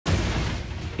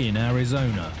In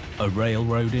Arizona, a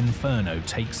railroad inferno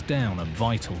takes down a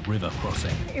vital river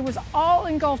crossing. It was all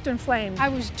engulfed in flame. I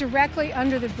was directly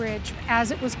under the bridge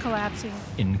as it was collapsing.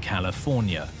 In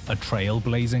California, a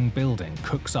trailblazing building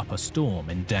cooks up a storm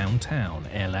in downtown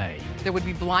LA. There would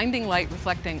be blinding light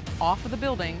reflecting off of the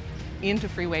building into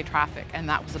freeway traffic, and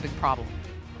that was a big problem.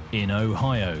 In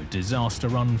Ohio,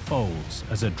 disaster unfolds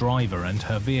as a driver and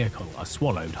her vehicle are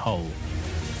swallowed whole.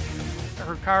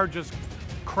 Her car just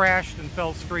crashed and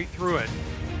fell straight through it.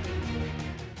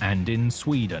 And in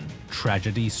Sweden,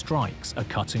 tragedy strikes a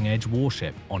cutting-edge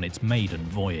warship on its maiden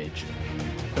voyage.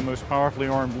 The most powerfully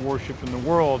armed warship in the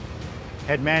world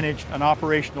had managed an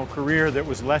operational career that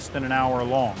was less than an hour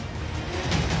long.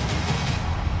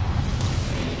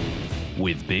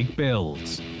 With big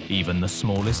builds, even the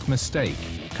smallest mistake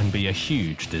can be a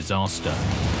huge disaster.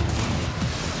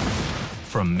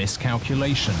 From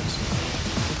miscalculations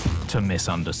to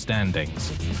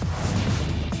misunderstandings,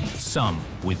 some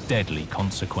with deadly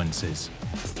consequences.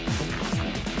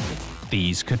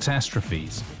 These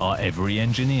catastrophes are every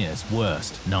engineer's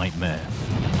worst nightmare.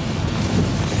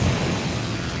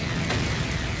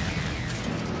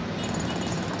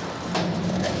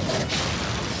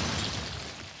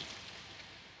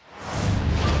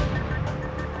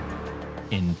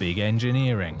 In big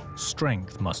engineering,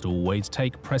 strength must always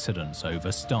take precedence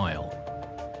over style.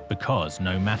 Because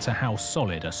no matter how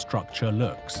solid a structure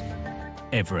looks,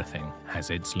 everything has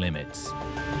its limits.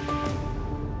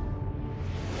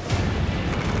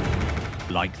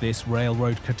 Like this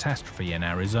railroad catastrophe in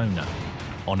Arizona,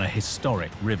 on a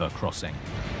historic river crossing.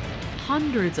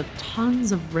 Hundreds of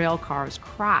tons of rail cars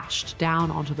crashed down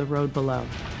onto the road below.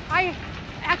 I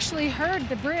actually heard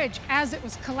the bridge as it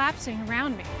was collapsing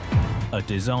around me. A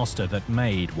disaster that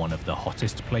made one of the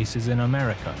hottest places in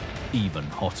America even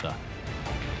hotter.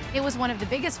 It was one of the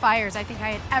biggest fires I think I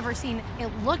had ever seen. It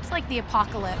looked like the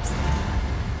apocalypse.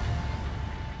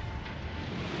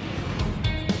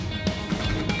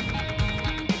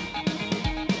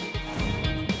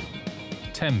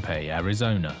 Tempe,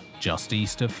 Arizona, just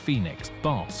east of Phoenix,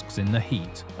 basks in the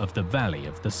heat of the Valley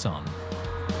of the Sun.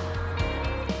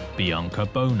 Bianca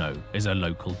Bono is a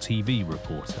local TV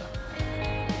reporter.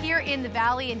 Here in the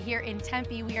valley and here in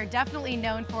Tempe, we are definitely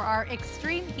known for our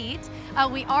extreme heat.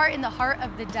 We are in the heart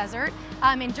of the desert,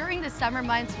 and during the summer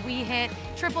months, we hit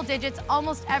triple digits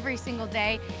almost every single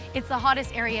day. It's the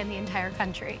hottest area in the entire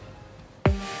country.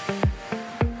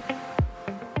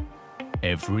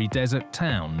 Every desert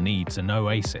town needs an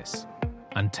oasis,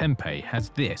 and Tempe has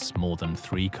this more than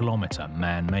 3-kilometer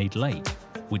man-made lake,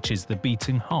 which is the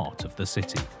beating heart of the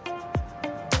city.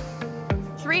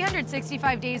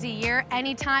 365 days a year,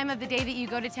 any time of the day that you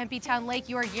go to Tempe Town Lake,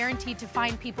 you are guaranteed to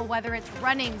find people, whether it's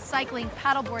running, cycling,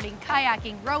 paddleboarding,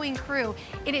 kayaking, rowing crew.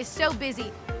 It is so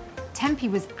busy. Tempe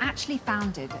was actually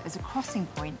founded as a crossing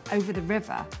point over the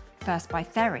river, first by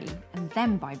ferry and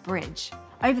then by bridge.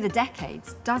 Over the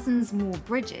decades, dozens more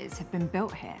bridges have been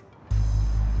built here.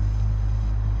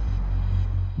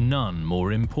 None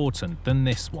more important than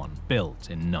this one,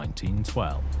 built in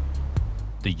 1912.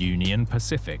 The Union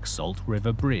Pacific Salt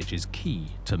River Bridge is key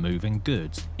to moving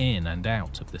goods in and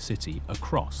out of the city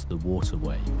across the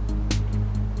waterway.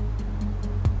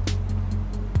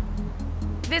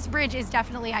 This bridge is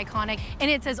definitely iconic, and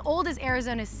it's as old as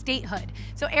Arizona's statehood.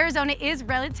 So Arizona is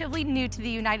relatively new to the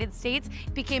United States.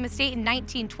 It became a state in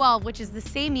 1912, which is the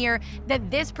same year that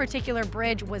this particular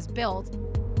bridge was built.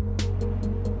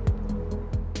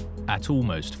 At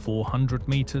almost 400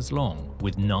 meters long,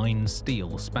 with 9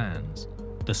 steel spans,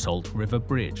 the Salt River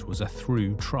Bridge was a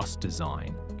through truss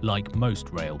design, like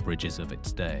most rail bridges of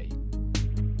its day.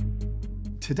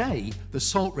 Today, the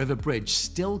Salt River Bridge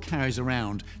still carries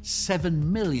around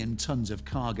 7 million tons of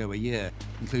cargo a year,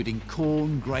 including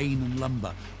corn, grain and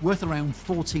lumber, worth around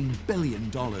 $14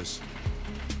 billion.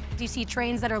 You see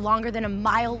trains that are longer than a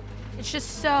mile. It's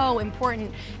just so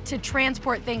important to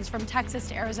transport things from Texas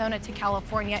to Arizona to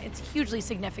California. It's hugely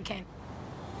significant.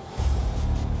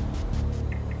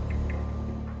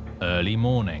 Early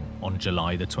morning on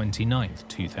July the 29th,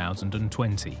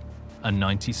 2020, a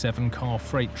 97-car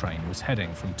freight train was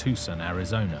heading from Tucson,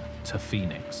 Arizona to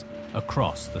Phoenix,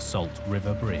 across the Salt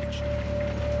River Bridge.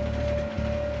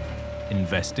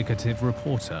 Investigative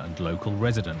reporter and local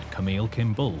resident Camille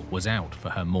Kimball was out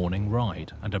for her morning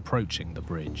ride and approaching the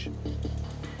bridge.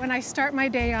 When I start my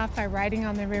day off by riding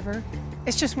on the river,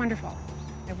 it's just wonderful.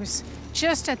 I was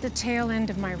just at the tail end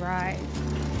of my ride.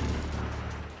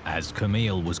 As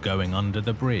Camille was going under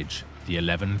the bridge, the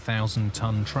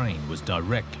 11,000-ton train was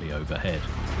directly overhead.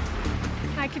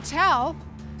 I could tell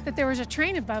that there was a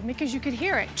train above me because you could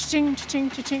hear it, cha-ching,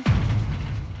 cha-ching, cha-ching.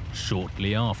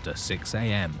 Shortly after 6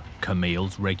 a.m.,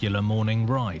 Camille's regular morning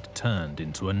ride turned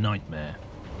into a nightmare.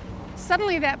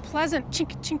 Suddenly that pleasant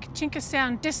chink, chink, chinka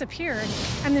sound disappeared,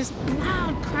 and this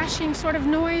loud crashing sort of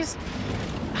noise.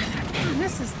 I thought, man,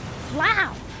 this is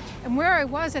loud. And where I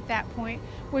was at that point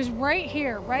was right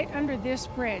here, right under this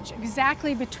bridge,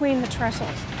 exactly between the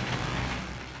trestles.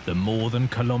 The more than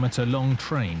kilometre-long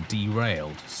train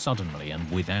derailed suddenly and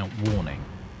without warning,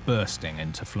 bursting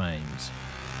into flames,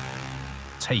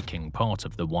 taking part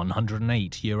of the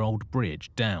 108-year-old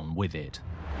bridge down with it.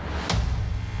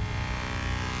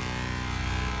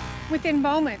 Within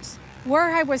moments,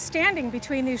 where I was standing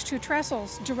between these two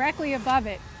trestles, directly above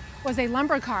it, was a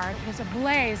lumber car. It was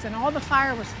ablaze, and all the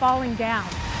fire was falling down.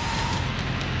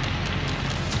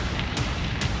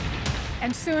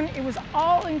 And soon it was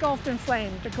all engulfed in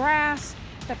flame. The grass,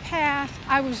 the path.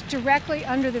 I was directly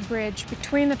under the bridge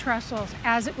between the trestles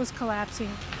as it was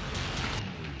collapsing.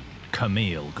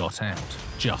 Camille got out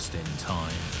just in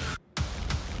time.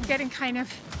 I'm getting kind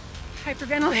of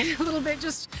hyperventilated a little bit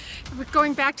just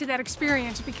going back to that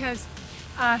experience because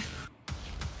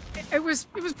it was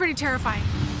pretty terrifying.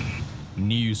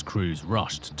 News crews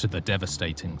rushed to the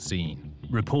devastating scene.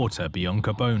 Reporter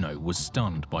Bianca Bono was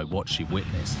stunned by what she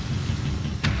witnessed.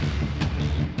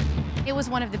 It was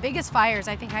one of the biggest fires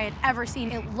I think I had ever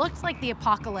seen. It looked like the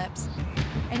apocalypse.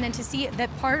 And then to see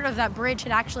that part of that bridge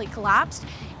had actually collapsed,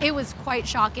 it was quite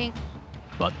shocking.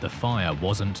 But the fire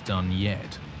wasn't done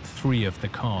yet. 3 of the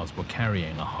cars were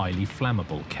carrying a highly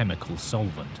flammable chemical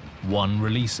solvent, one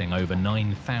releasing over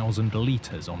 9,000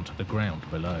 litres onto the ground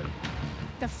below.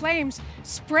 The flames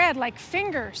spread like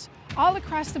fingers all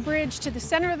across the bridge to the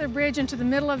center of the bridge and to the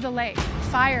middle of the lake.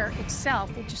 Fire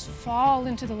itself would just fall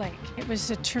into the lake. It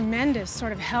was a tremendous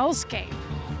sort of hellscape.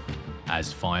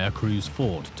 As fire crews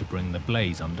fought to bring the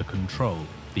blaze under control,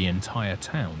 the entire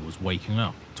town was waking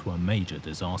up to a major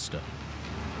disaster.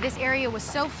 This area was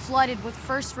so flooded with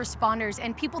first responders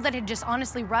and people that had just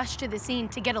honestly rushed to the scene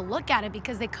to get a look at it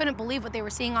because they couldn't believe what they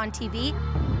were seeing on TV.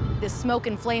 The smoke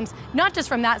and flames, not just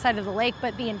from that side of the lake,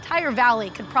 but the entire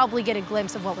valley could probably get a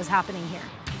glimpse of what was happening here.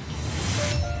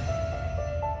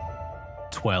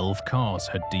 12 cars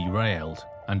had derailed,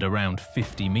 and around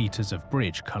 50 meters of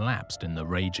bridge collapsed in the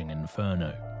raging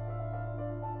inferno.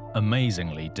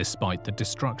 Amazingly, despite the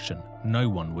destruction, no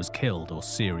one was killed or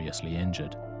seriously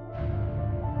injured.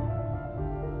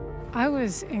 I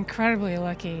was incredibly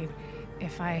lucky.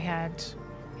 If I had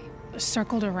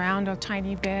circled around a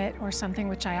tiny bit or something,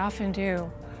 which I often do,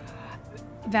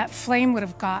 that flame would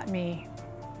have got me.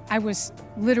 I was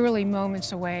literally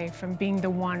moments away from being the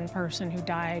one person who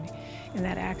died in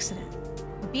that accident.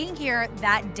 Being here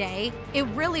that day, it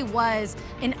really was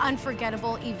an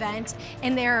unforgettable event,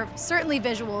 and there are certainly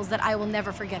visuals that I will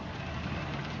never forget.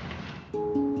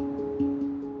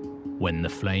 When the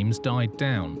flames died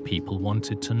down, people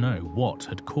wanted to know what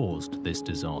had caused this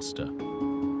disaster.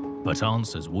 But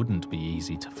answers wouldn't be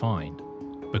easy to find,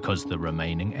 because the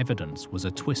remaining evidence was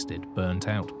a twisted,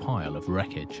 burnt-out pile of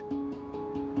wreckage.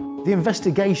 The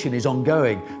investigation is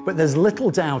ongoing, but there's little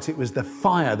doubt it was the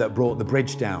fire that brought the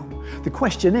bridge down. The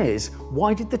question is,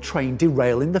 why did the train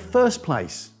derail in the first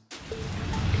place?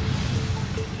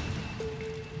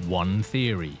 One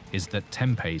theory is that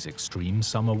Tempe's extreme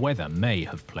summer weather may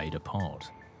have played a part.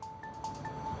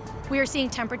 We are seeing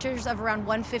temperatures of around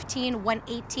 115,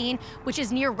 118, which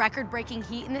is near record-breaking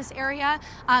heat in this area.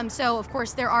 So, of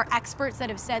course, there are experts that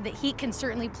have said that heat can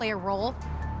certainly play a role.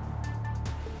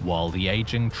 While the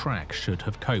aging track should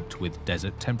have coped with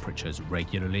desert temperatures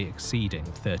regularly exceeding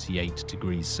 38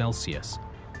 degrees Celsius,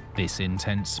 this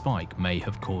intense spike may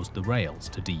have caused the rails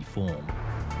to deform.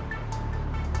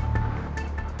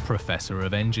 Professor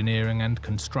of Engineering and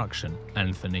Construction,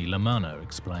 Anthony Lamano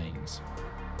explains.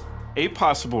 A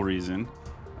possible reason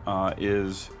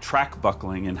is track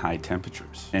buckling in high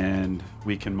temperatures. And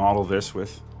we can model this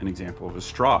with an example of a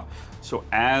straw. So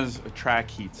as a track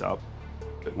heats up,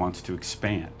 it wants to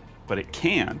expand, but it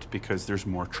can't because there's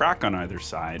more track on either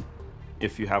side.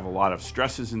 If you have a lot of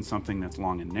stresses in something that's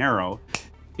long and narrow,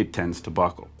 it tends to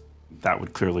buckle. That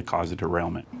would clearly cause a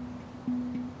derailment.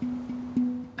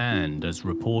 And as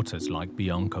reporters like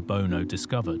Bianca Bono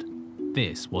discovered,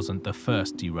 this wasn't the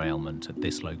first derailment at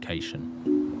this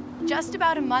location. Just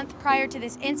about a month prior to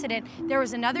this incident, there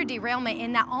was another derailment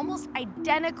in that almost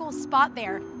identical spot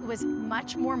there. It was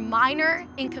much more minor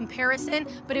in comparison,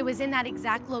 but it was in that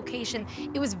exact location.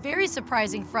 It was very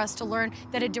surprising for us to learn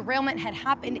that a derailment had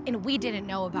happened and we didn't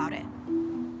know about it.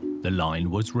 The line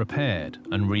was repaired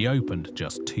and reopened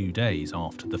just 2 days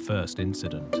after the first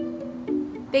incident.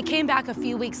 They came back a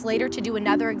few weeks later to do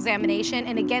another examination,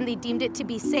 and again, they deemed it to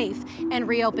be safe and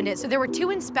reopened it. So there were 2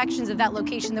 inspections of that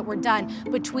location that were done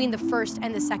between the first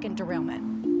and the second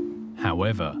derailment.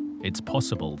 However, it's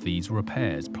possible these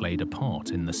repairs played a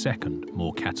part in the second,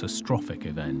 more catastrophic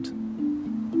event.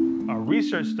 A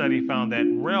research study found that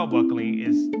rail buckling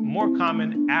is more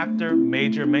common after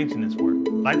major maintenance work,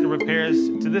 like the repairs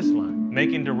to this line,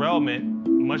 making derailment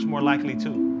much more likely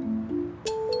too.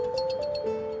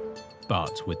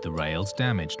 But with the rails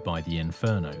damaged by the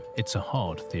inferno, it's a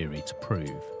hard theory to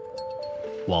prove,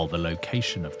 while the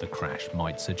location of the crash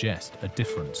might suggest a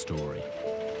different story.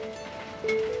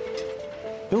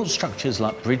 Built structures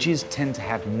like bridges tend to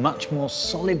have much more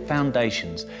solid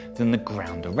foundations than the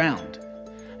ground around.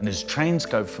 And as trains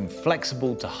go from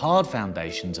flexible to hard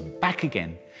foundations and back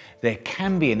again, there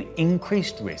can be an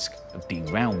increased risk of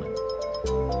derailment.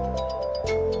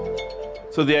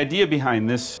 So the idea behind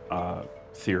this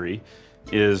theory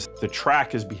is the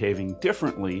track is behaving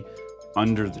differently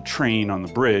under the train on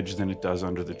the bridge than it does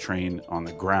under the train on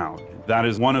the ground. That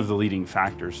is one of the leading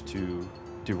factors to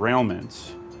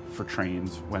derailments for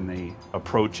trains when they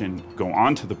approach and go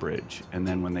onto the bridge, and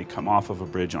then when they come off of a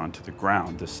bridge onto the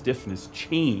ground. The stiffness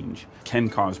change can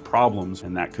cause problems,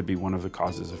 and that could be one of the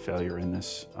causes of failure in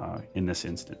this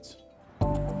instance.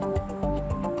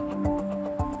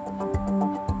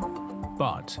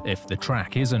 But if the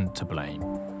track isn't to blame,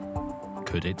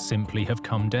 could it simply have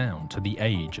come down to the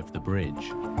age of the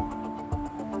bridge?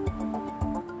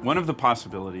 One of the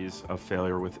possibilities of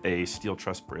failure with a steel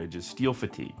truss bridge is steel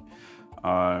fatigue,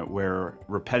 where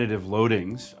repetitive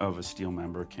loadings of a steel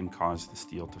member can cause the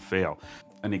steel to fail.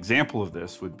 An example of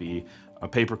this would be a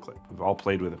paperclip. We've all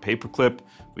played with a paperclip.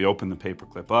 We open the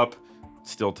paperclip up,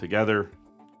 still together,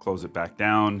 close it back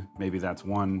down. Maybe that's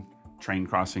 1 train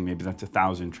crossing, maybe that's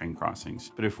 1,000 train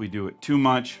crossings. But if we do it too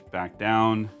much, back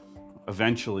down,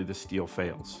 eventually the steel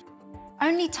fails.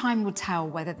 Only time will tell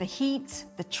whether the heat,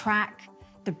 the track,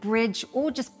 the bridge, or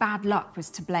just bad luck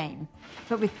was to blame.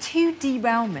 But with 2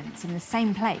 derailments in the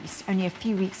same place, only a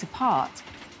few weeks apart,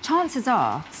 chances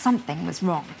are something was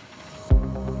wrong.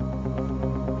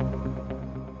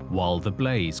 While the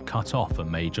blaze cut off a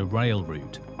major rail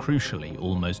route, crucially,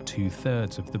 almost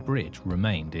 2/3 of the bridge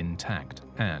remained intact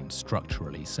and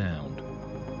structurally sound.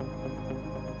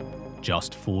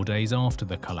 Just 4 days after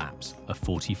the collapse, a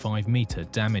 45-metre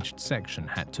damaged section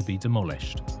had to be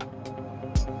demolished.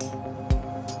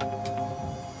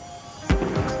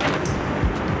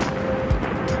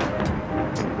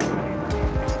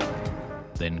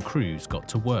 Then crews got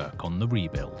to work on the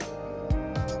rebuild.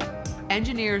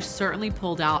 Engineers certainly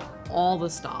pulled out all the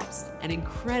stops, and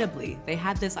incredibly, they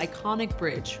had this iconic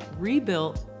bridge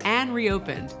rebuilt and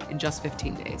reopened in just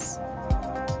 15 days.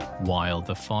 While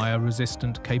the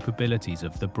fire-resistant capabilities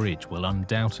of the bridge will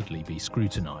undoubtedly be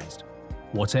scrutinised,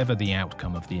 whatever the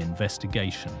outcome of the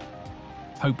investigation,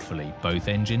 hopefully both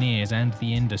engineers and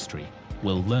the industry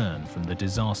will learn from the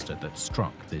disaster that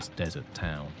struck this desert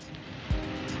town.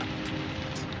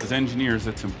 As engineers,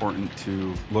 it's important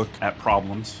to look at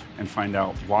problems and find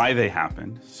out why they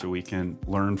happened so we can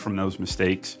learn from those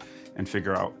mistakes and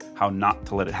figure out how not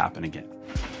to let it happen again.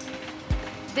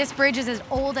 This bridge is as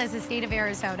old as the state of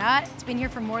Arizona. It's been here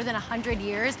for more than 100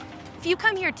 years. If you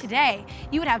come here today,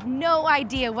 you would have no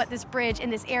idea what this bridge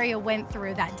in this area went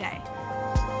through that day.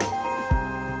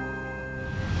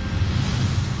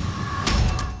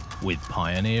 With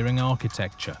pioneering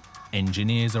architecture,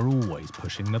 engineers are always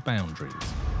pushing the boundaries.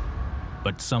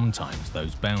 But sometimes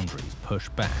those boundaries push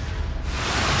back.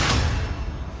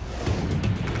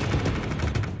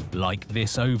 Like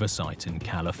this oversight in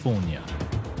California,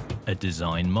 a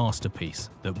design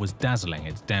masterpiece that was dazzling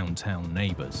its downtown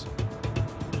neighbors.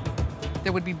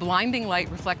 There would be blinding light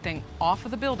reflecting off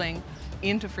of the building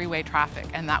into freeway traffic,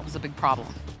 and that was a big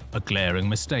problem. A glaring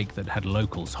mistake that had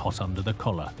locals hot under the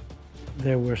collar.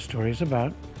 There were stories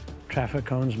about traffic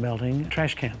cones melting,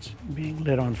 trash cans being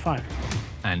lit on fire.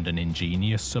 And an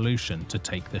ingenious solution to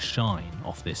take the shine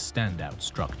off this standout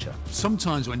structure.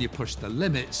 Sometimes when you push the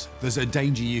limits, there's a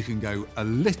danger you can go a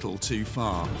little too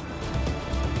far.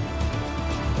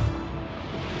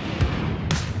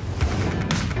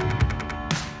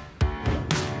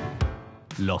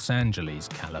 Los Angeles,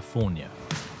 California.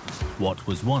 What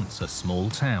was once a small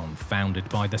town founded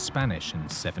by the Spanish in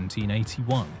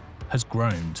 1781 has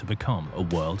grown to become a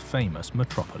world-famous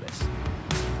metropolis.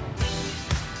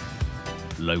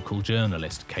 Local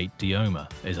journalist Kate Dioma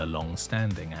is a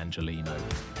long-standing Angelino.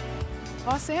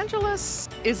 Los Angeles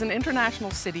is an international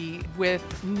city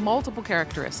with multiple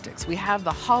characteristics. We have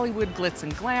the Hollywood glitz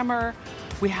and glamour,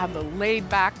 we have the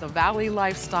laid-back, the valley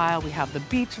lifestyle, we have the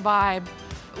beach vibe,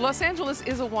 Los Angeles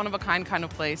is a one-of-a-kind kind of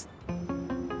place.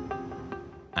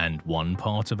 And one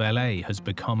part of LA has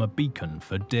become a beacon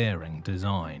for daring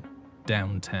design,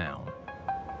 downtown.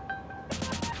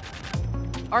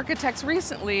 Architects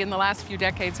recently, in the last few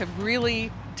decades, have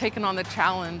really taken on the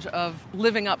challenge of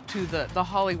living up to the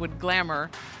Hollywood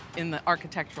glamour in the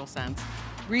architectural sense,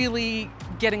 really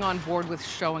getting on board with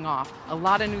showing off. A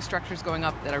lot of new structures going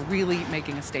up that are really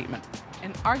making a statement.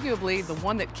 And arguably, the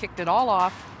one that kicked it all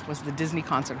off was the Disney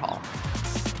Concert Hall.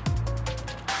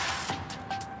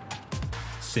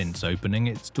 Since opening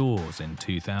its doors in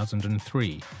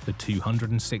 2003, the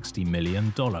 $260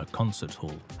 million concert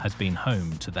hall has been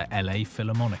home to the LA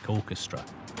Philharmonic Orchestra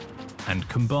and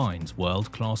combines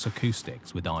world-class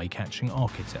acoustics with eye-catching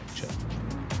architecture.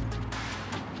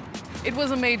 It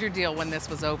was a major deal when this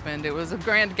was opened. It was a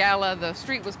grand gala. The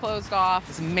street was closed off. It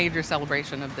was a major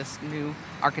celebration of this new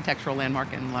architectural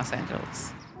landmark in Los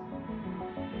Angeles.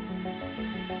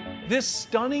 This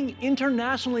stunning,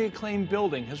 internationally acclaimed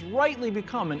building has rightly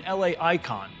become an LA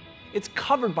icon. It's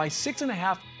covered by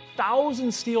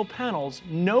 6,500 steel panels,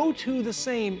 no two the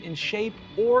same in shape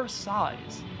or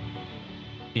size.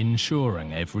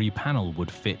 Ensuring every panel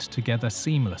would fit together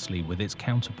seamlessly with its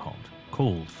counterpart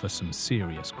called for some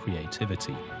serious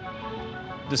creativity.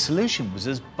 The solution was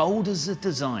as bold as the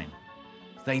design.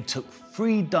 They took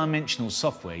three-dimensional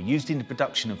software used in the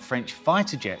production of French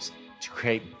fighter jets to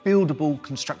create buildable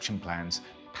construction plans,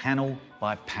 panel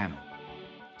by panel.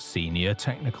 Senior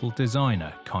technical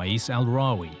designer Kais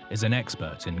Al-Rawi is an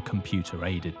expert in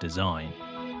computer-aided design.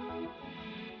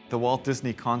 The Walt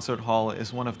Disney Concert Hall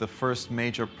is one of the first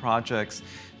major projects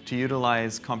to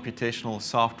utilize computational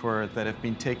software that have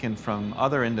been taken from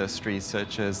other industries,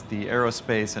 such as the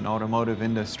aerospace and automotive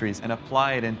industries, and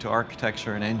applied into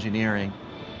architecture and engineering.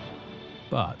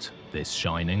 But this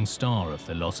shining star of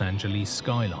the Los Angeles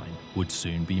skyline would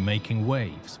soon be making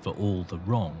waves for all the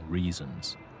wrong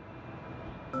reasons.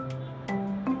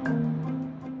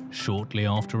 Shortly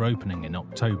after opening in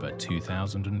October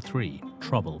 2003,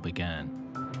 trouble began.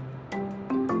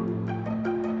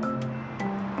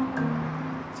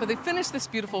 So they finished this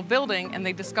beautiful building and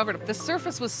they discovered the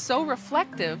surface was so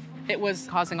reflective, it was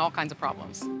causing all kinds of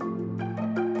problems.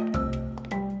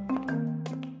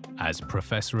 As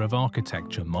Professor of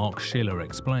Architecture Mark Schiller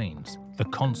explains, the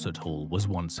concert hall was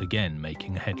once again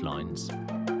making headlines.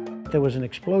 There was an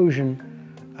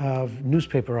explosion of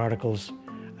newspaper articles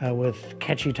with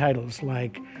catchy titles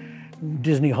like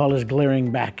 "Disney Hall is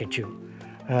glaring back at you,"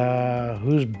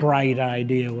 "Whose bright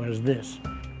idea was this?"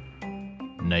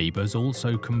 Neighbors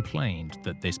also complained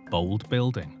that this bold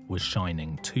building was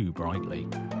shining too brightly.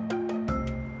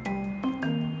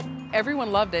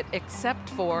 Everyone loved it except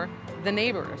for the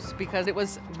neighbors because it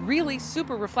was really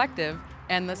super reflective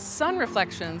and the sun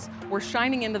reflections were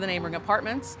shining into the neighboring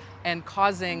apartments and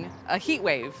causing a heat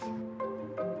wave.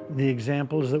 The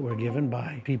examples that were given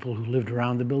by people who lived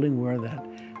around the building were that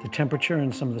the temperature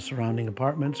in some of the surrounding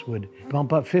apartments would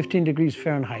bump up 15 degrees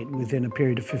Fahrenheit within a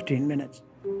period of 15 minutes.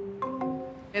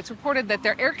 It's reported that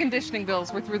their air conditioning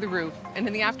bills were through the roof, and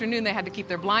in the afternoon they had to keep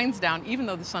their blinds down even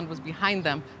though the sun was behind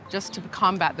them just to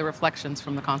combat the reflections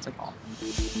from the concert hall.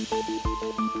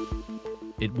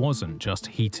 It wasn't just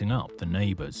heating up the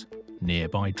neighbors.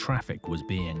 Nearby traffic was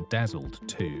being dazzled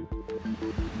too.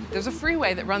 There's a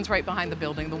freeway that runs right behind the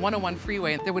building, the 101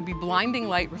 freeway. There would be blinding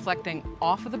light reflecting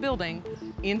off of the building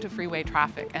into freeway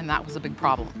traffic, and that was a big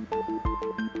problem.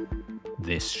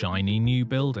 This shiny new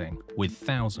building, with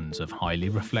thousands of highly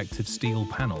reflective steel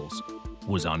panels,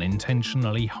 was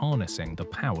unintentionally harnessing the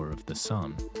power of the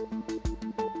sun.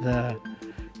 The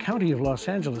County of Los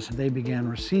Angeles, they began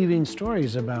receiving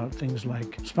stories about things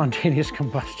like spontaneous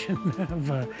combustion of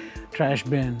a trash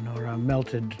bin or a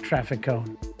melted traffic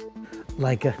cone.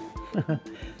 Like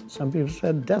some people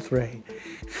said, death ray.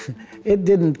 It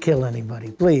didn't kill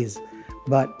anybody, please,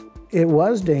 but it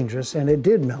was dangerous and it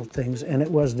did melt things, and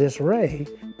it was this ray.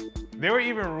 There were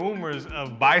even rumors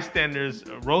of bystanders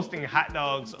roasting hot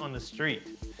dogs on the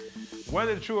street.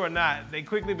 Whether true or not, they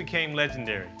quickly became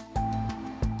legendary.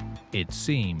 It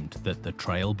seemed that the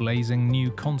trailblazing new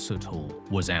concert hall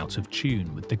was out of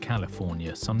tune with the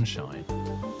California sunshine.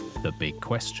 The big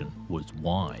question was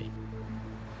why.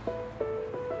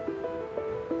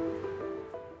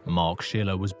 Mark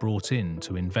Schiller was brought in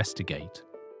to investigate.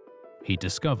 He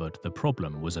discovered the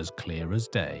problem was as clear as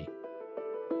day.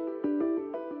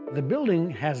 The building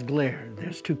has glare.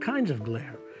 There's two kinds of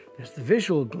glare. There's the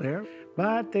visual glare,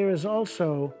 but there is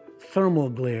also thermal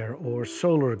glare or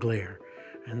solar glare.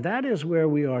 And that is where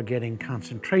we are getting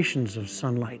concentrations of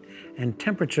sunlight and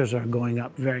temperatures are going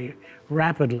up very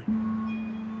rapidly.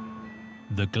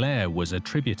 The glare was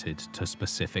attributed to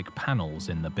specific panels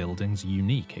in the building's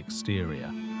unique exterior.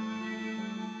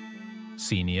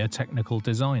 Senior technical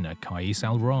designer Kais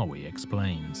Al-Rawi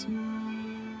explains.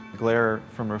 Glare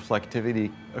from reflectivity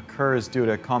occurs due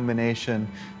to a combination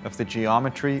of the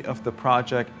geometry of the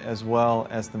project as well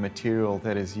as the material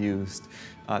that is used.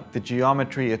 The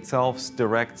geometry itself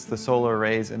directs the solar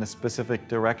rays in a specific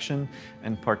direction,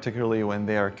 and particularly when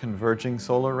they are converging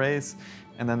solar rays.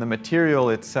 And then the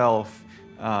material itself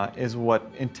is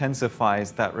what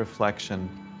intensifies that reflection.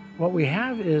 What we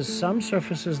have is some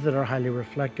surfaces that are highly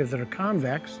reflective, that are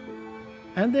convex,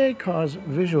 and they cause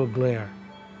visual glare.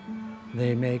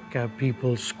 They make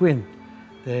people squint.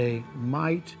 They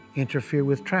might interfere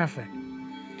with traffic.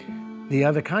 The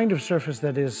other kind of surface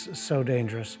that is so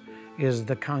dangerous is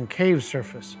the concave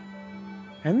surface.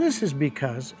 And this is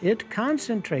because it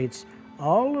concentrates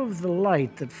all of the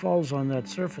light that falls on that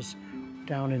surface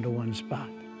down into one spot.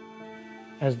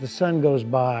 As the sun goes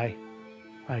by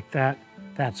like that,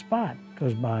 that spot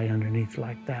goes by underneath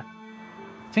like that.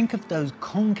 Think of those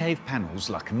concave panels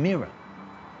like a mirror.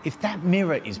 If that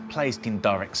mirror is placed in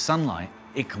direct sunlight,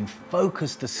 it can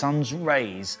focus the sun's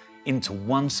rays into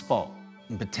one spot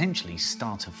and potentially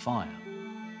start a fire.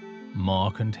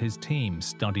 Mark and his team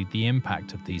studied the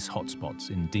impact of these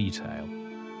hotspots in detail.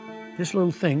 This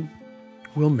little thing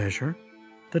will measure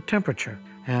the temperature,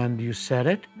 and you set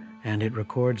it, and it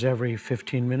records every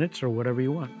 15 minutes or whatever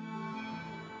you want.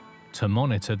 To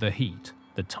monitor the heat,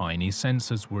 the tiny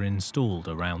sensors were installed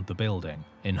around the building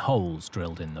in holes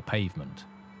drilled in the pavement.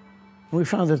 We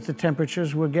found that the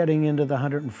temperatures were getting into the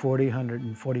 140,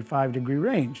 145 degree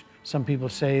range. Some people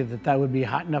say that that would be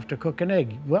hot enough to cook an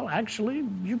egg. Well, actually,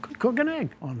 you could cook an egg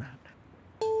on that.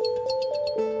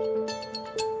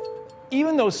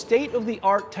 Even though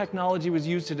state-of-the-art technology was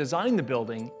used to design the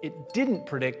building, it didn't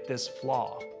predict this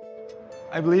flaw.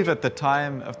 I believe at the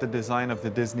time of the design of the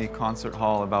Disney Concert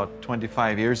Hall about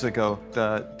 25 years ago,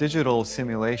 the digital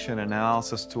simulation and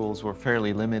analysis tools were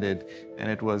fairly limited, and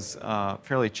it was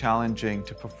fairly challenging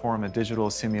to perform a digital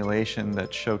simulation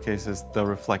that showcases the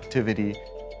reflectivity.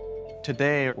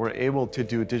 Today, we're able to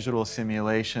do digital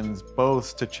simulations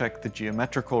both to check the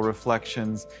geometrical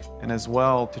reflections and as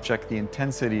well to check the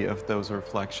intensity of those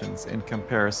reflections in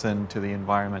comparison to the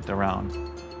environment around.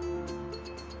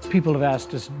 People have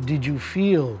asked us, did you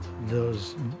feel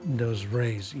those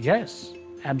rays? Yes,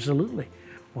 absolutely.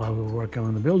 While we were working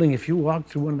on the building, if you walked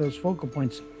through one of those focal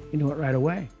points, you knew it right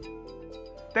away.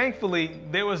 Thankfully,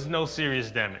 there was no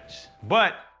serious damage,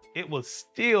 but it was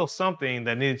still something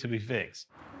that needed to be fixed.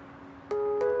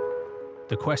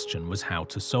 The question was how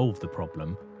to solve the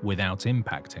problem without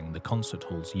impacting the concert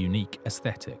hall's unique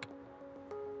aesthetic.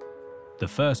 The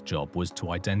first job was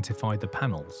to identify the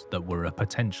panels that were a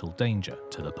potential danger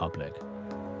to the public.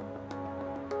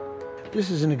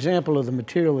 This is an example of the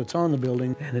material that's on the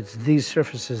building, and it's these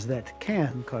surfaces that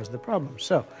can cause the problem.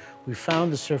 So we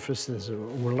found the surfaces that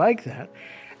were like that,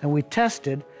 and we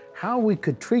tested how we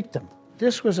could treat them.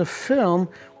 This was a film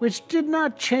which did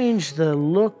not change the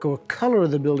look or color of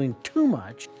the building too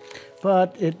much,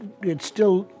 but it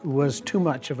still was too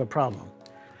much of a problem.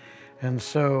 And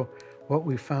so what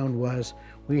we found was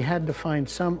we had to find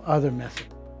some other method.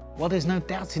 While there's no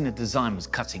doubting the design was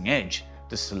cutting edge,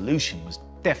 the solution was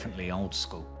definitely old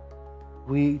school.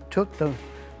 We took the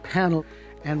panel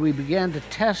and we began to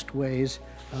test ways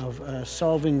of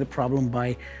solving the problem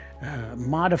by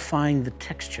modifying the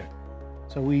texture.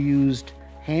 So we used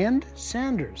hand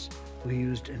sanders. We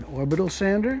used an orbital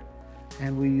sander,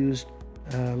 and we used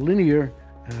a linear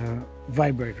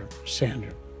vibrator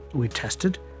sander. We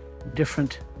tested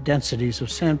different densities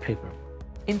of sandpaper.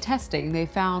 In testing, they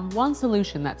found one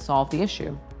solution that solved the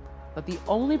issue. But the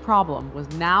only problem was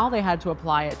now they had to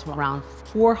apply it to around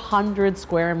 400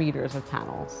 square meters of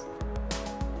panels.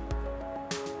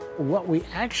 What we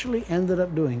actually ended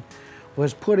up doing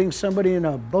was putting somebody in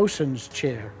a bosun's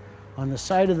chair on the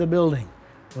side of the building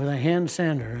with a hand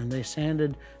sander, and they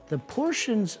sanded the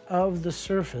portions of the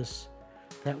surface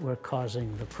that were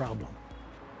causing the problem.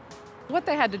 What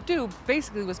they had to do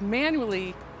basically was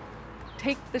manually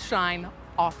take the shine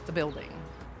off the building.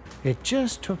 It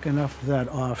just took enough of that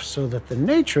off so that the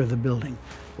nature of the building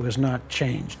was not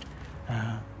changed.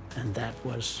 And that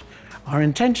was our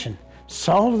intention,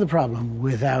 solve the problem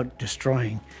without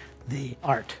destroying the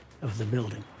art of the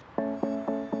building.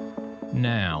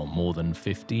 Now, more than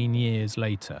 15 years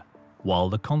later, while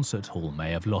the concert hall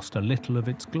may have lost a little of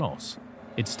its gloss,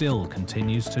 it still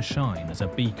continues to shine as a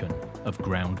beacon of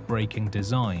groundbreaking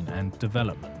design and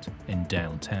development in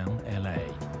downtown LA.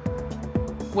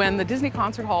 When the Disney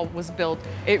Concert Hall was built,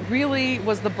 it really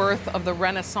was the birth of the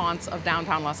renaissance of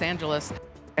downtown Los Angeles.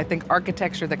 I think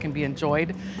architecture that can be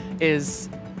enjoyed is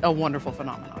a wonderful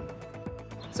phenomenon.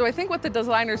 So I think what the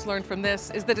designers learned from this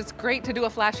is that it's great to do a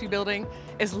flashy building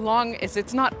as long as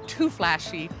it's not too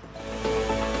flashy.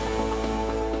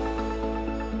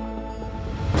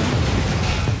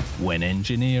 When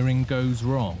engineering goes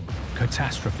wrong,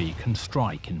 catastrophe can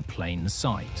strike in plain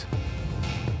sight.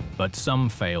 But some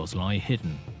fails lie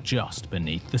hidden just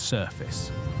beneath the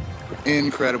surface.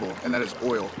 Incredible, and that is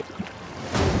oil.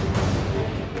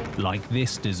 Like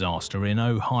this disaster in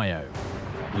Ohio,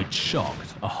 which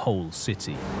shocked a whole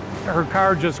city. Her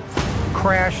car just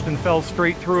crashed and fell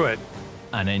straight through it.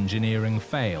 An engineering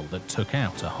fail that took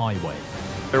out a highway.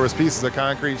 There was pieces of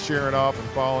concrete shearing off and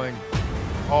falling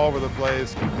all over the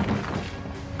place.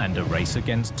 And a race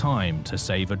against time to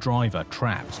save a driver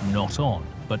trapped not on,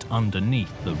 but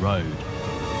underneath the road.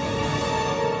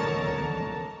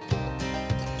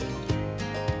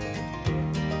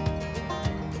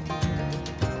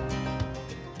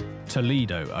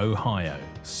 Toledo, Ohio,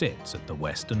 sits at the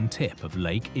western tip of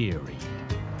Lake Erie.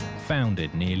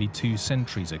 Founded nearly 2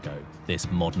 centuries ago, this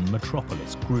modern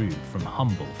metropolis grew from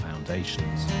humble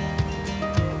foundations.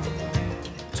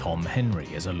 Tom Henry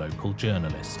is a local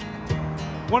journalist.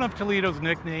 One of Toledo's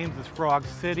nicknames is Frog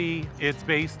City. It's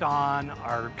based on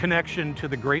our connection to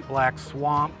the Great Black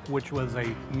Swamp, which was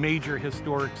a major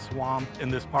historic swamp in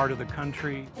this part of the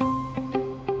country.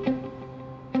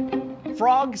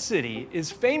 Frog City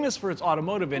is famous for its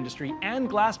automotive industry and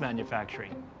glass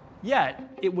manufacturing. Yet,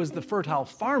 it was the fertile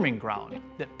farming ground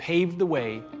that paved the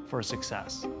way for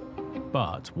success.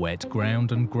 But wet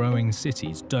ground and growing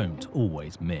cities don't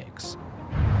always mix.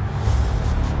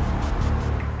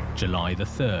 July the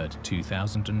 3rd,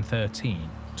 2013,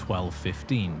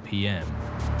 12:15 p.m.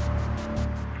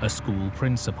 A school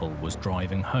principal was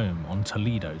driving home on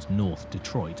Toledo's North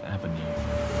Detroit Avenue.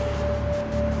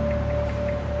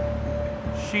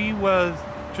 She was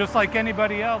just like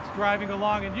anybody else driving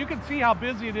along, and you can see how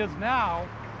busy it is now.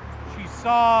 She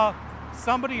saw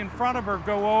somebody in front of her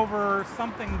go over,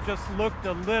 something just looked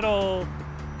a little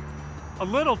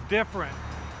different.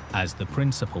 As the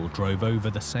principal drove over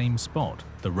the same spot,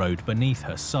 the road beneath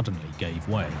her suddenly gave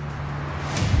way.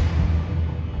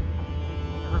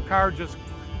 Her car just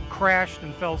crashed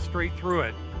and fell straight through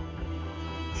it.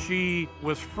 She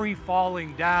was free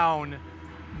falling down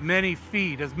many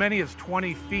feet, as many as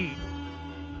 20 feet.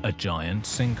 A giant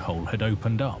sinkhole had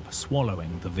opened up,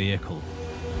 swallowing the vehicle.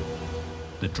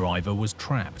 The driver was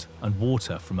trapped, and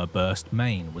water from a burst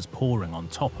main was pouring on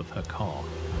top of her car.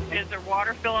 Is there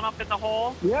water filling up in the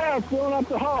hole? Yeah, it's filling up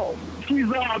the hole. She's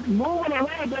moving a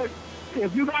little bit.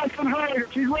 If you guys can hurry her,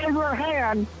 she's raising her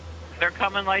hand. They're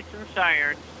coming lights and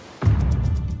sirens.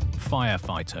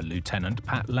 Firefighter Lieutenant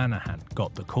Pat Lanahan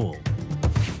got the call.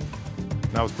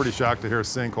 And I was pretty shocked to hear a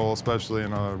sinkhole, especially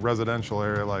in a residential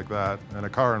area like that, and a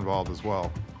car involved as well.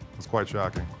 It was quite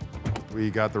shocking. We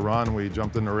got the run, we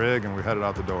jumped in the rig, and we headed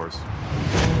out the doors.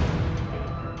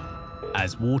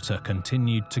 As water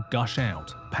continued to gush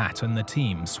out, Pat and the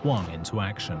team swung into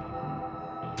action.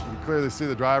 You could clearly see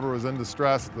the driver was in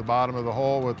distress at the bottom of the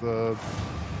hole with a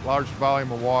large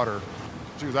volume of water.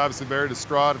 She was obviously very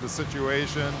distraught at the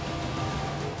situation.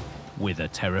 With a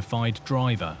terrified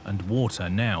driver and water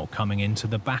now coming into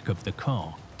the back of the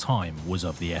car, time was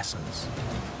of the essence.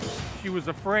 She was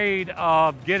afraid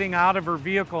of getting out of her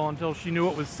vehicle until she knew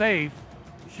it was safe.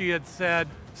 She had said,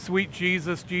 "Sweet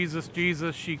Jesus, Jesus,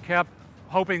 Jesus." She kept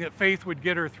hoping that faith would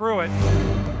get her through it.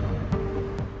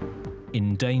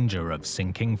 In danger of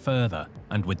sinking further,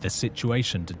 and with the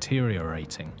situation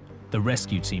deteriorating, the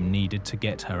rescue team needed to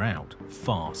get her out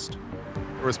fast.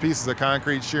 There was pieces of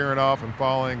concrete shearing off and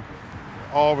falling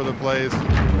all over the place.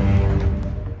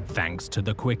 Thanks to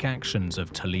the quick actions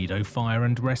of Toledo Fire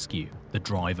and Rescue, the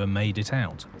driver made it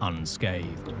out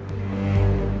unscathed.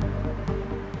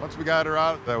 Once we got her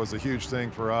out, that was a huge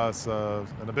thing for us,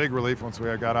 and a big relief once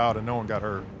we got out and no one got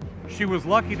hurt. She was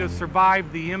lucky to survive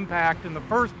the impact in the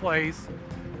first place.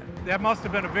 That must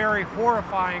have been a very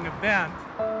horrifying event.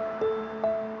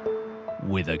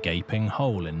 With a gaping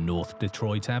hole in North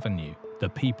Detroit Avenue, the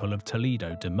people of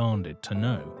Toledo demanded to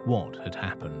know what had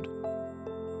happened.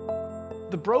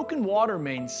 The broken water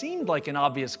main seemed like an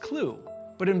obvious clue,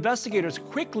 but investigators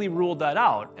quickly ruled that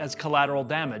out as collateral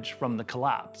damage from the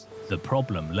collapse. The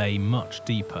problem lay much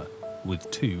deeper,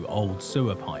 with 2 old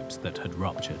sewer pipes that had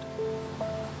ruptured.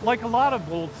 Like a lot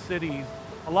of old cities,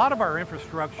 a lot of our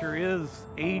infrastructure is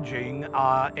aging,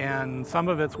 and some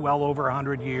of it's well over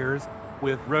 100 years,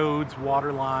 with roads,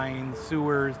 water lines,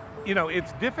 sewers. You know,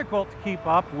 it's difficult to keep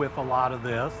up with a lot of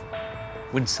this.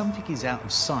 When something is out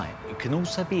of sight, it can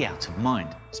also be out of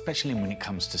mind, especially when it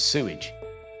comes to sewage.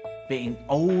 but in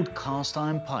old cast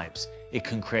iron pipes, it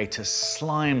can create a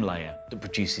slime layer that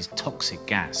produces toxic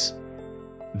gas.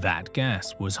 That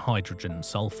gas was hydrogen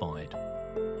sulfide.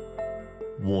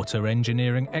 Water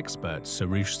engineering expert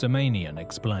Sarush Samanian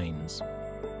explains.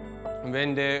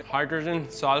 When the hydrogen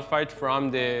sulfide from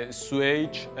the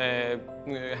sewage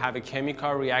have a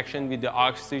chemical reaction with the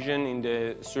oxygen in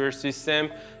the sewer system,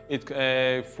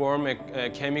 it forms a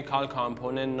chemical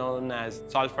component known as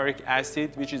sulfuric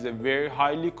acid, which is a very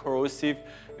highly corrosive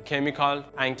chemical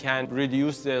and can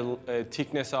reduce the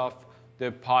thickness of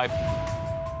the pipe.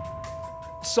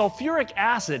 Sulfuric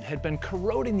acid had been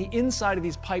corroding the inside of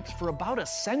these pipes for about a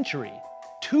century.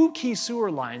 2 key sewer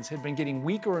lines had been getting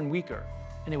weaker and weaker,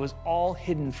 and it was all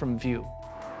hidden from view.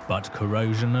 But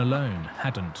corrosion alone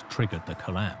hadn't triggered the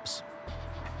collapse.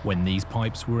 When these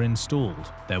pipes were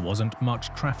installed, there wasn't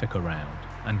much traffic around,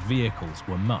 and vehicles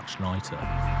were much lighter.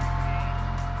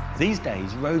 These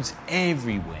days, roads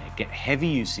everywhere get heavy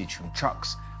usage from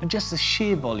trucks and just the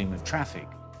sheer volume of traffic.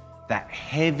 That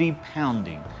heavy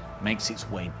pounding makes its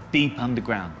way deep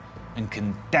underground and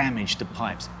can damage the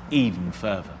pipes even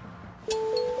further.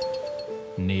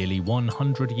 Nearly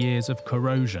 100 years of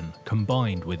corrosion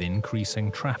combined with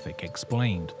increasing traffic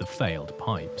explained the failed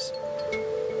pipes.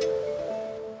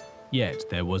 Yet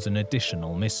there was an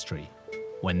additional mystery.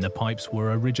 When the pipes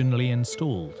were originally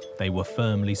installed, they were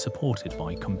firmly supported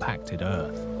by compacted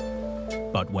earth.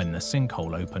 But when the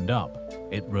sinkhole opened up,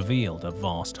 it revealed a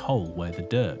vast hole where the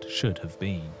dirt should have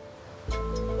been.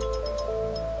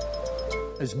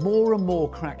 As more and more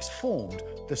cracks formed,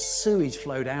 the sewage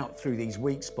flowed out through these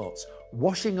weak spots,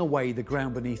 washing away the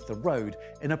ground beneath the road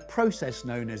in a process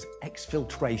known as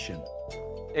exfiltration.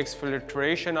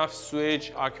 Exfiltration of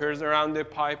sewage occurs around the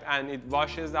pipe and it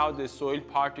washes out the soil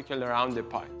particle around the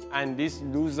pipe. And this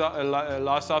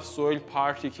loss of soil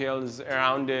particles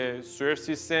around the sewer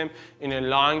system in a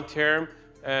long term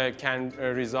can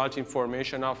result in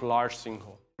formation of large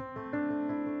sinkhole.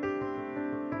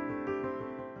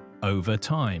 Over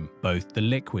time, both the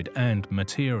liquid and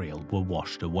material were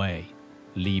washed away,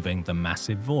 leaving the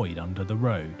massive void under the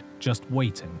road just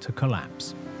waiting to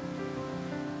collapse.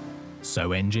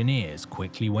 So engineers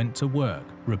quickly went to work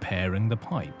repairing the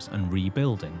pipes and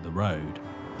rebuilding the road.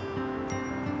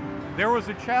 There was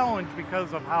a challenge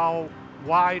because of how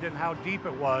wide and how deep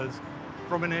it was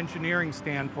from an engineering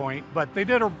standpoint, but they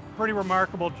did a pretty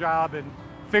remarkable job in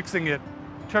fixing it.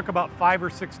 It took about 5 or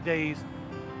 6 days.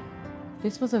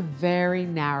 This was a very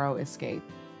narrow escape.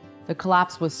 The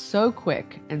collapse was so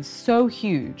quick and so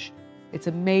huge, it's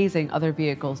amazing other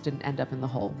vehicles didn't end up in the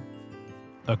hole.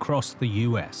 Across the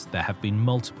US, there have been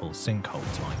multiple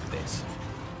sinkholes like this.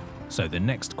 So the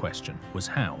next question was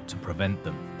how to prevent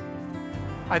them.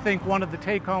 I think one of the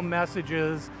take-home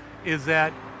messages is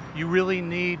that you really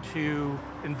need to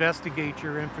investigate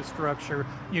your infrastructure.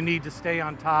 You need to stay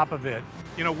on top of it.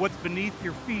 You know, what's beneath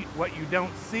your feet, what you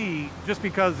don't see, just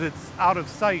because it's out of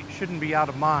sight shouldn't be out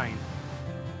of mind.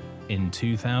 In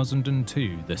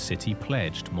 2002, the city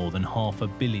pledged more than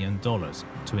 $500 million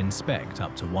to inspect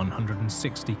up to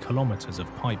 160 kilometers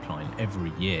of pipeline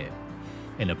every year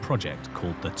in a project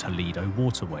called the Toledo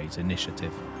Waterways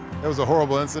Initiative. It was a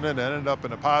horrible incident. It ended up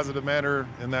in a positive manner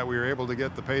in that we were able to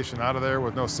get the patient out of there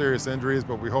with no serious injuries,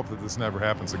 but we hope that this never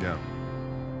happens again.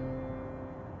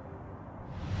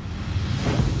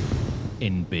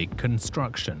 In big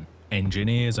construction,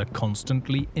 engineers are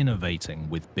constantly innovating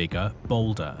with bigger,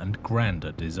 bolder, and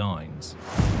grander designs.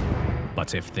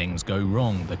 But if things go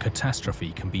wrong, the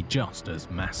catastrophe can be just as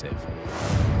massive.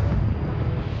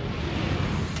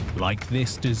 Like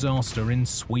this disaster in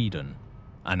Sweden,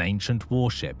 an ancient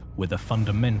warship with a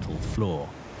fundamental flaw.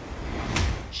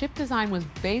 Ship design was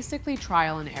basically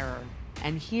trial and error,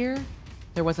 and here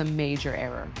there was a major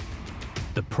error.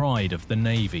 The Pride of the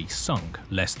Navy sunk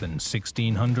less than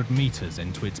 1,600 meters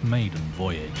into its maiden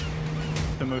voyage.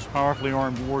 The most powerfully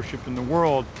armed warship in the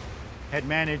world had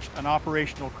managed an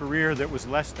operational career that was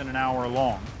less than an hour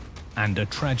long. And a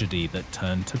tragedy that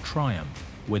turned to triumph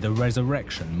with a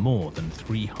resurrection more than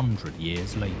 300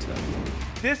 years later.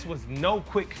 This was no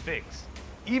quick fix.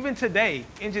 Even today,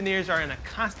 engineers are in a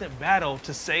constant battle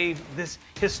to save this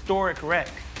historic wreck.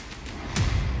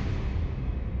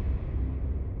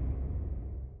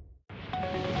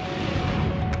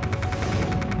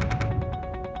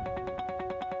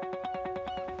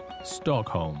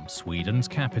 Stockholm, Sweden's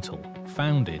capital,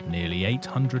 founded nearly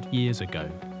 800 years ago,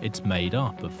 it's made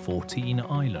up of 14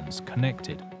 islands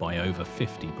connected by over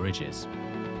 50 bridges.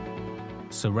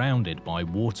 Surrounded by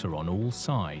water on all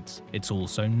sides, it's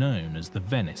also known as the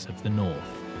Venice of the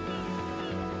North.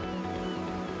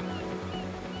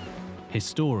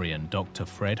 Historian Dr.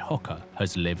 Fred Hocker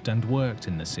has lived and worked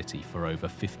in the city for over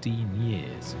 15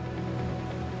 years.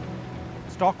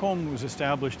 Stockholm was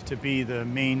established to be the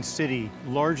main city,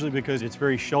 largely because it's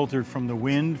very sheltered from the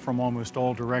wind from almost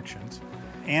all directions.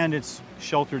 And it's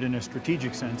sheltered in a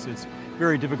strategic sense. It's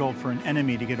very difficult for an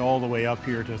enemy to get all the way up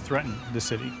here to threaten the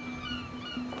city.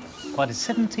 By the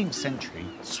 17th century,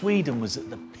 Sweden was at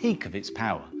the peak of its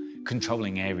power,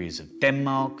 controlling areas of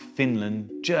Denmark, Finland,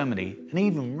 Germany, and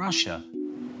even Russia.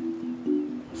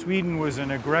 Sweden was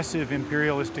an aggressive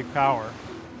imperialistic power.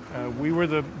 We were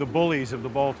the bullies of the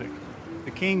Baltic.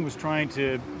 The king was trying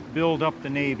to build up the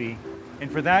navy,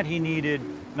 and for that he needed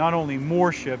not only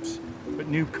more ships, but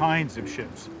new kinds of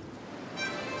ships.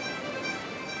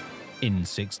 In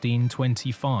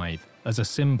 1625, as a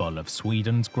symbol of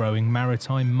Sweden's growing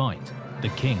maritime might, the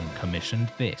king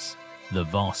commissioned this, the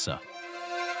Vasa.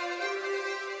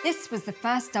 This was the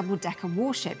first double-decker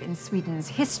warship in Sweden's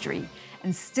history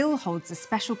and still holds a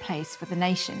special place for the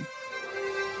nation.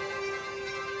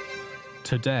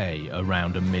 Today,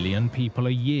 around 1 million people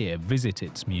a year visit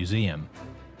its museum,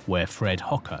 where Fred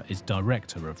Hocker is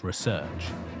Director of Research.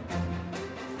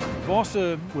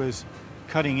 Vasa was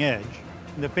cutting edge.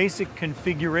 The basic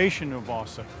configuration of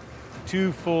Vasa,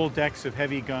 2 full decks of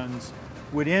heavy guns,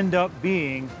 would end up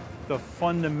being the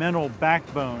fundamental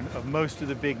backbone of most of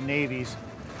the big navies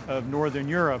of Northern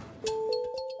Europe.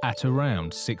 At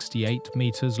around 68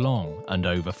 meters long and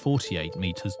over 48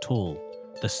 meters tall,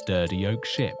 the sturdy oak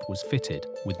ship was fitted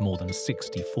with more than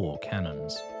 64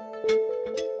 cannons.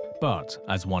 But,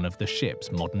 as one of the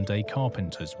ship's modern-day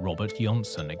carpenters, Robert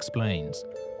Jonsson, explains,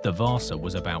 the Vasa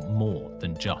was about more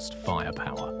than just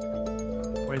firepower.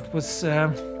 It was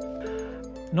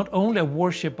not only a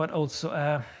warship, but also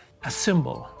a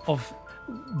symbol of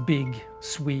big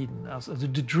Sweden, also the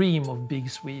dream of big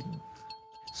Sweden.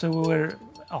 So we were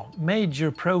a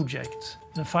major project,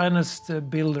 the finest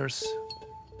builders.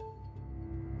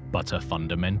 But a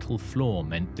fundamental flaw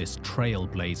meant this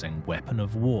trailblazing weapon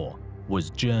of war was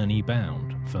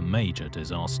journey-bound for major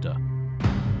disaster.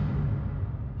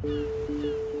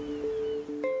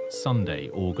 Sunday,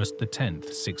 August the 10th,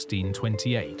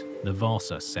 1628, the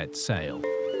Vasa set sail.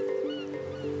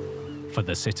 For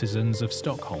the citizens of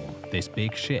Stockholm, this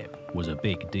big ship was a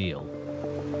big deal.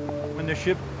 When the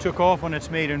ship took off on its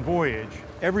maiden voyage,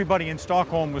 everybody in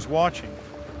Stockholm was watching.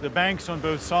 The banks on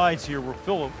both sides here were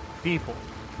full of people,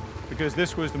 because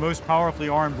this was the most powerfully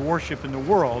armed warship in the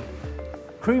world.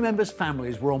 Crew members'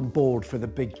 families were on board for the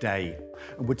big day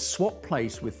and would swap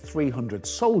place with 300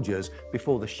 soldiers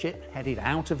before the ship headed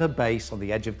out of her base on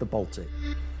the edge of the Baltic.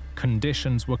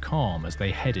 Conditions were calm as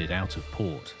they headed out of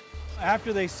port.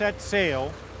 After they set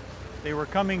sail, they were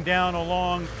coming down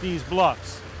along these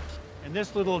bluffs. And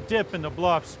this little dip in the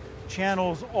bluffs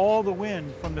channels all the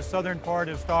wind from the southern part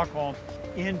of Stockholm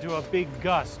into a big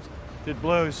gust that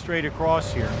blows straight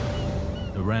across here.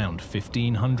 Around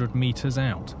 1,500 meters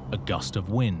out, a gust of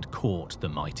wind caught the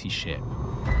mighty ship.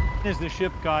 As the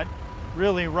ship got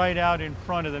really right out in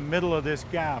front of the middle of this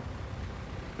gap,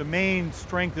 the main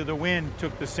strength of the wind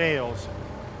took the sails,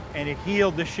 and it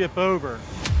heeled the ship over.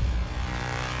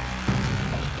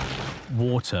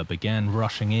 Water began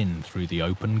rushing in through the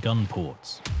open gun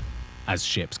ports. As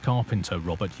ship's carpenter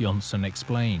Robert Jonsson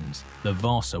explains, the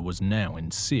Vasa was now in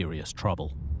serious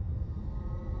trouble.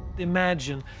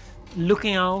 Imagine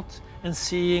looking out and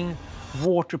seeing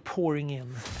water pouring in.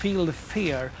 Feel the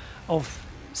fear of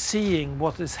seeing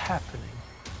what is happening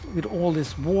with all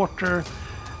this water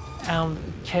and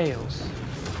chaos.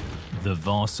 The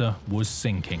Vasa was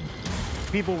sinking.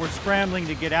 People were scrambling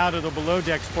to get out of the below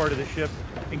decks part of the ship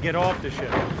and get off the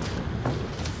ship.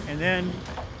 And then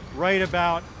right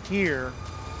about here,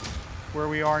 where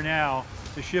we are now,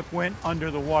 the ship went under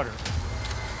the water.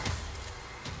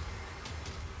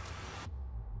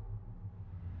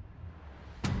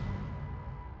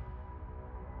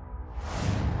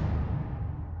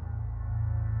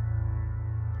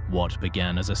 What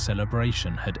began as a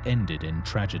celebration had ended in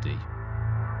tragedy.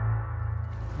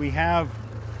 We have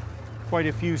quite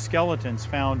a few skeletons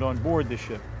found on board the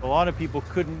ship. A lot of people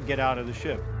couldn't get out of the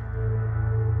ship.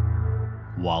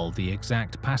 While the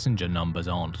exact passenger numbers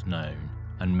aren't known,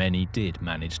 and many did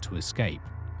manage to escape,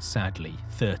 sadly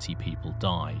 30 people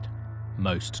died,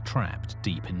 most trapped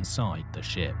deep inside the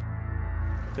ship.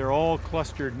 They're all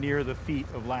clustered near the feet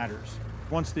of ladders.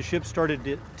 Once the ship started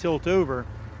to tilt over,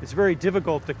 it's very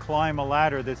difficult to climb a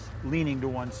ladder that's leaning to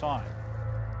one side.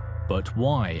 But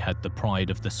why had the pride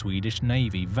of the Swedish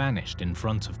Navy vanished in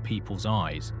front of people's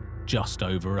eyes, just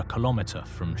over a kilometre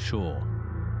from shore?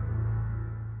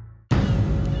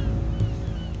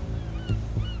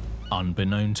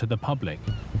 Unbeknown to the public,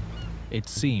 it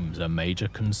seems a major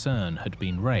concern had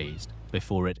been raised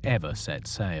before it ever set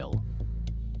sail.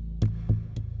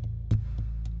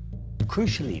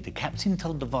 Crucially, the captain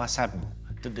told the Vice Admiral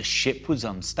that the ship was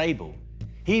unstable.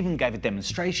 He even gave a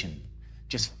demonstration.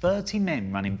 Just 30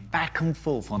 men running back and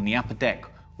forth on the upper deck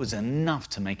was enough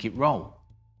to make it roll.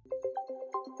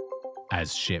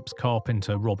 As ship's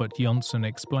carpenter Robert Johnson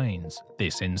explains,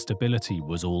 this instability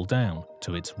was all down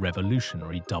to its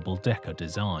revolutionary double-decker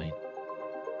design.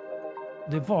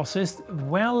 The Vasa is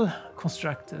well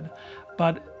constructed,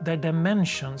 but their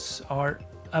dimensions are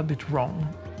a bit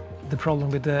wrong. The problem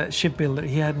with the shipbuilder,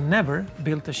 he had never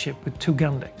built a ship with 2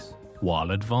 gun decks.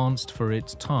 While advanced for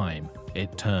its time,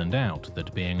 it turned out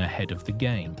that being ahead of the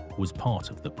game was part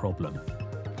of the problem.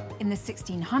 In the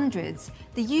 1600s,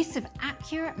 the use of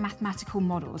accurate mathematical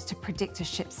models to predict a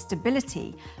ship's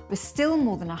stability was still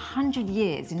more than 100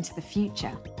 years into the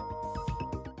future.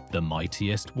 The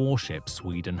mightiest warship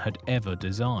Sweden had ever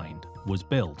designed was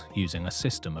built using a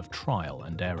system of trial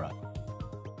and error.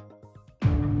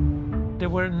 There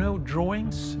were no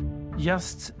drawings,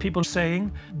 just people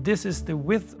saying, this is the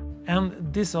width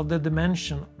and these are the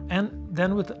dimension, and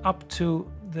then with up to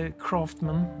the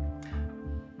craftsman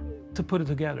to put it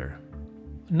together.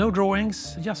 No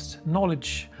drawings, just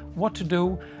knowledge, what to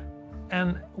do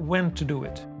and when to do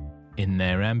it. In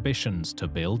their ambitions to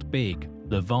build big,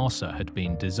 the Vasa had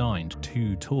been designed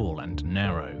too tall and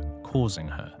narrow, causing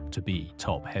her to be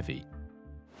top-heavy.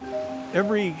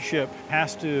 Every ship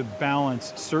has to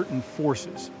balance certain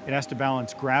forces. It has to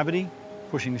balance gravity,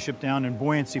 pushing the ship down, and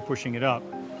buoyancy, pushing it up,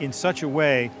 in such a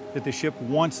way that the ship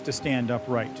wants to stand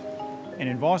upright. And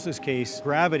in Vasa's case,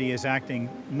 gravity is acting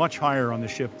much higher on the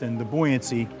ship than the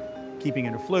buoyancy keeping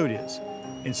it afloat is.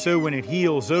 And so when it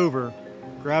heels over,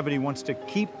 gravity wants to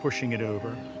keep pushing it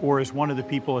over. Or as one of the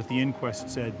people at the inquest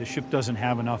said, the ship doesn't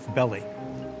have enough belly.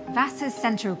 Vasa's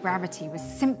centre of gravity was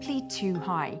simply too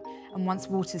high, and once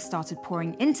water started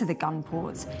pouring into the gun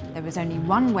ports, there was only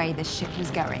one way the ship was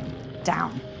going: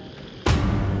 down.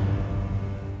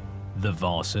 The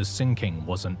Vasa's sinking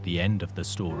wasn't the end of the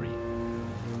story.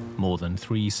 More than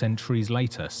 3 centuries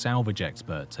later, salvage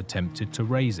experts attempted to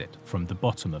raise it from the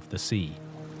bottom of the sea,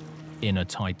 in a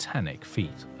titanic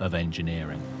feat of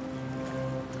engineering.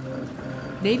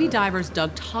 Navy divers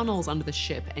dug tunnels under the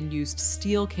ship and used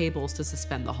steel cables to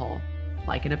suspend the hull,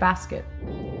 like in a basket,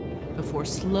 before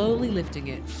slowly lifting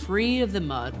it free of the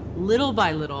mud, little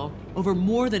by little, over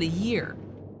more than a year.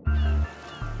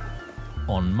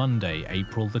 On Monday,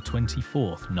 April the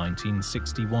 24th,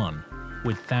 1961,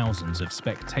 with thousands of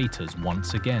spectators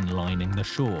once again lining the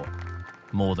shore,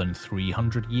 more than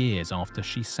 300 years after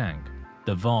she sank,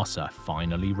 the Vasa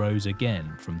finally rose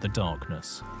again from the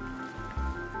darkness.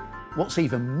 What's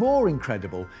even more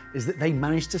incredible is that they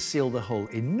managed to seal the hull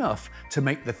enough to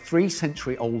make the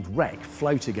 3-century-old wreck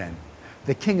float again.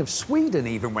 The King of Sweden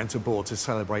even went aboard to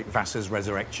celebrate Vasa's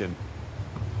resurrection.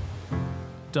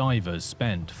 Divers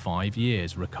spent 5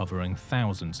 years recovering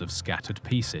thousands of scattered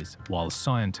pieces while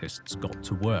scientists got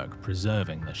to work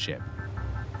preserving the ship.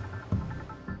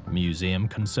 Museum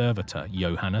conservator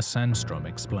Johanna Sandström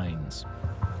explains.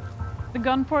 The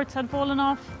gun ports had fallen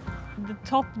off, the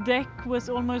top deck was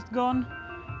almost gone,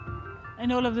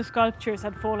 and all of the sculptures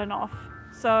had fallen off.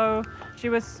 So she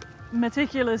was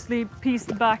meticulously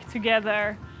pieced back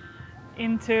together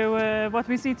into what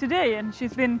we see today, and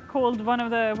she's been called one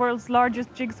of the world's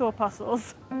largest jigsaw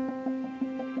puzzles.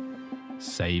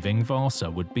 Saving Vasa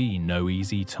would be no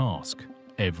easy task.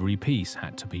 Every piece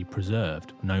had to be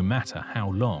preserved, no matter how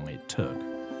long it took.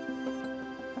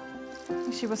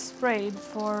 She was sprayed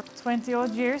for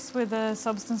 20-odd years with a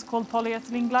substance called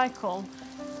polyethylene glycol,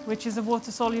 which is a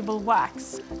water-soluble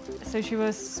wax. So she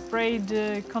was sprayed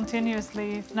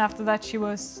continuously, and after that she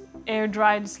was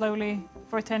air-dried slowly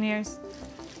for 10 years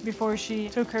before she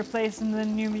took her place in the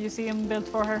new museum built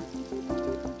for her.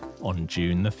 On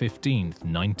June the 15th,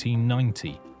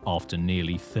 1990, after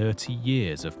nearly 30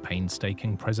 years of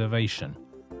painstaking preservation,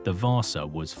 the Vasa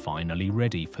was finally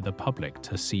ready for the public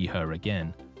to see her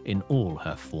again in all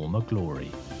her former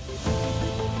glory.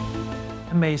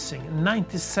 Amazing,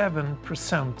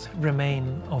 97%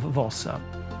 remain of Vasa.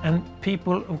 And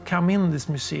people who come in this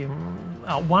museum,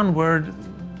 one word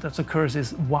that occurs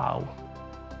is wow.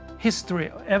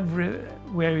 History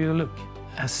everywhere you look.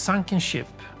 A sunken ship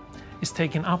is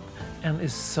taken up and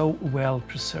is so well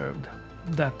preserved.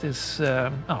 That is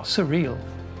surreal,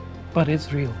 but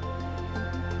it's real.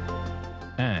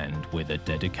 And with a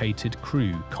dedicated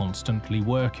crew constantly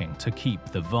working to keep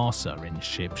the Vasa in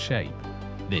ship shape,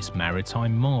 this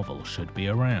maritime marvel should be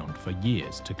around for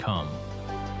years to come.